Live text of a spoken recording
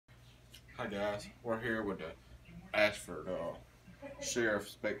Hi guys, we're here with the Ashford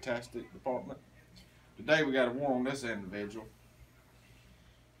Sheriff's Spectastic Department. Today we got a warrant on this individual.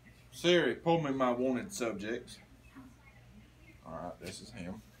 Siri, pull me my wanted subjects. Alright, this is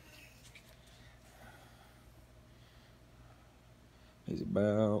him. He's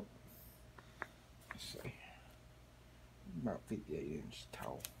about, let's see, about 58 inches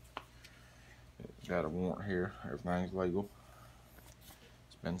tall. He's got a warrant here, everything's legal.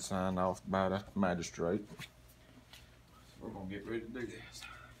 It's been signed off by the magistrate. So we're gonna get ready to do this.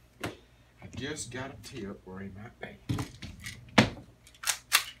 I just got a tip where he might be.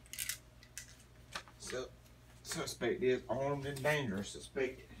 So, suspect is armed and dangerous,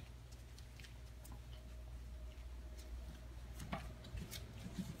 suspected.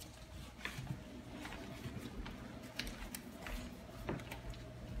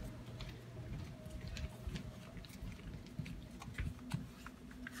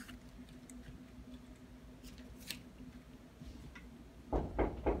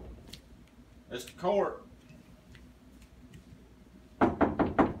 Mr. Court.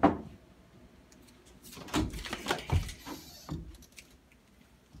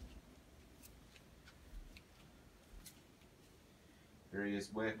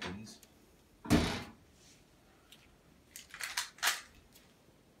 Various weapons.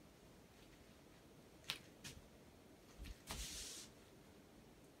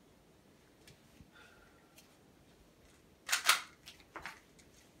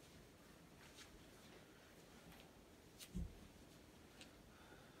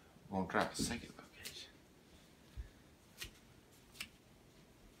 I'm gonna try a second location.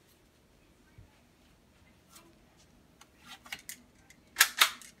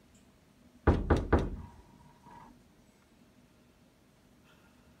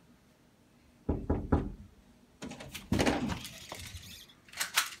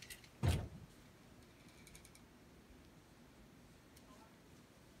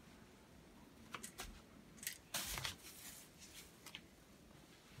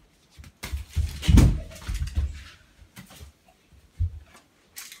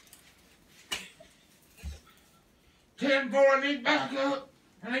 Ten boy, I need backup.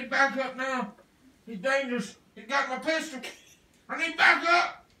 I need backup now. He's dangerous. He got my pistol. I need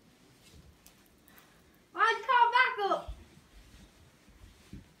backup. Why'd you call backup?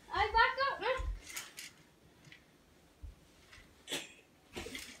 I back up, man.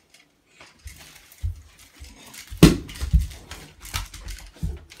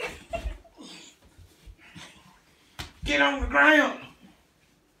 Get on the ground.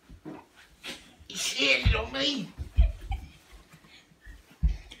 You shit on me.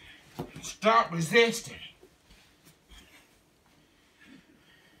 Stop resisting.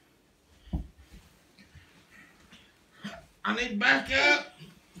 I need backup.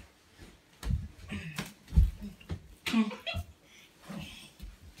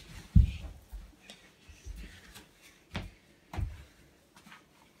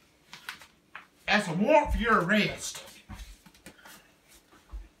 That's a warrant for your arrest.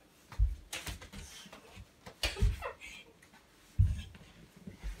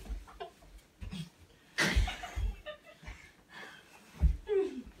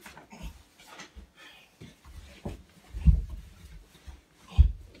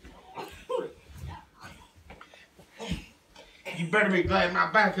 You better be glad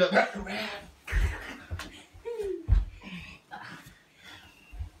my backup.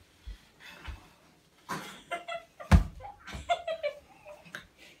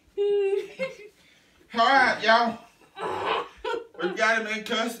 Alright, y'all. We've got him in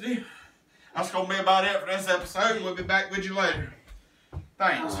custody. That's going to be about it for this episode. We'll be back with you later.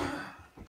 Thanks.